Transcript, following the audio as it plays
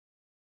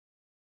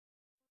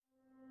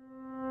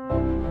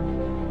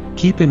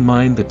Keep in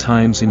mind the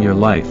times in your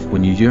life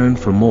when you yearned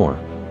for more,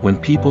 when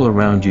people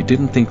around you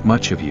didn't think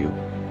much of you,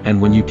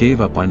 and when you gave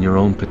up on your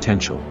own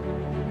potential.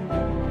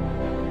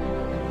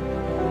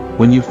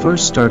 When you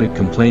first started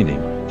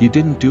complaining, you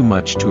didn't do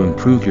much to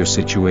improve your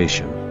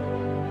situation.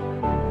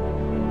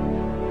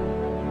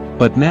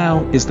 But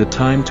now is the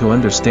time to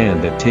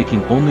understand that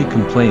taking only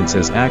complaints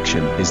as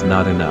action is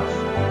not enough.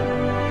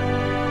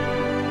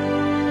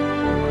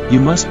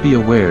 You must be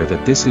aware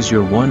that this is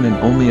your one and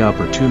only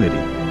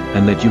opportunity,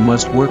 and that you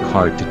must work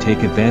hard to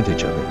take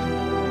advantage of it.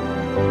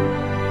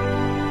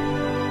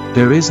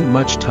 There isn't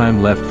much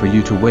time left for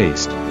you to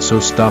waste, so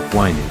stop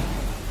whining.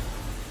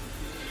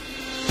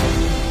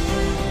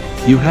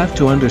 You have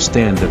to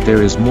understand that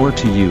there is more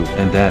to you,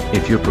 and that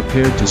if you're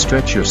prepared to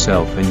stretch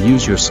yourself and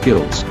use your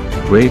skills,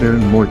 greater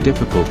and more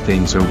difficult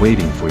things are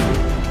waiting for you.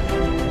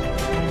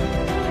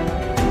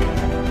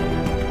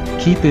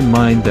 Keep in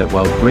mind that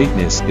while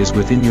greatness is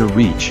within your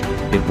reach,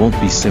 it won't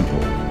be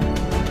simple.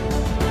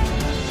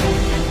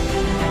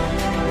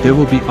 There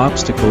will be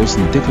obstacles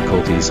and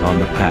difficulties on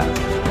the path.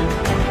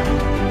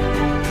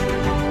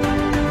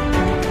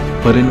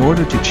 But in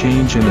order to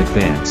change and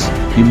advance,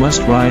 you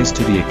must rise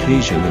to the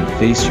occasion and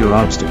face your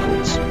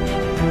obstacles.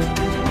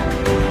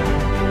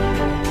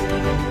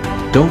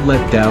 Don't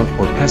let doubt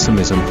or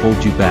pessimism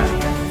hold you back.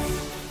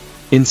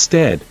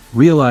 Instead,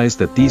 realize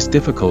that these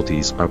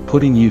difficulties are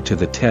putting you to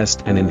the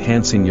test and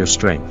enhancing your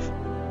strength.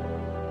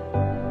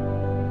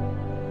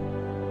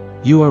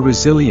 You are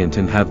resilient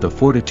and have the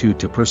fortitude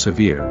to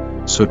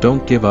persevere, so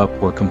don't give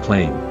up or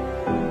complain.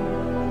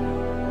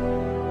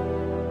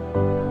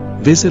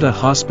 Visit a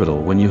hospital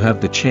when you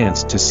have the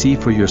chance to see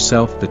for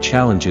yourself the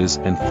challenges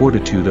and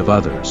fortitude of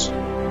others.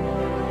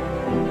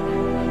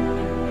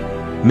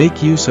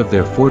 Make use of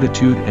their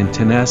fortitude and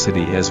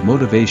tenacity as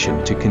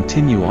motivation to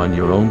continue on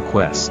your own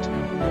quest.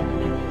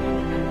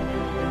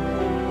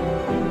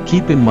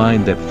 Keep in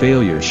mind that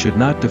failure should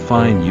not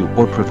define you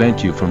or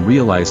prevent you from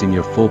realizing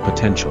your full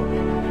potential.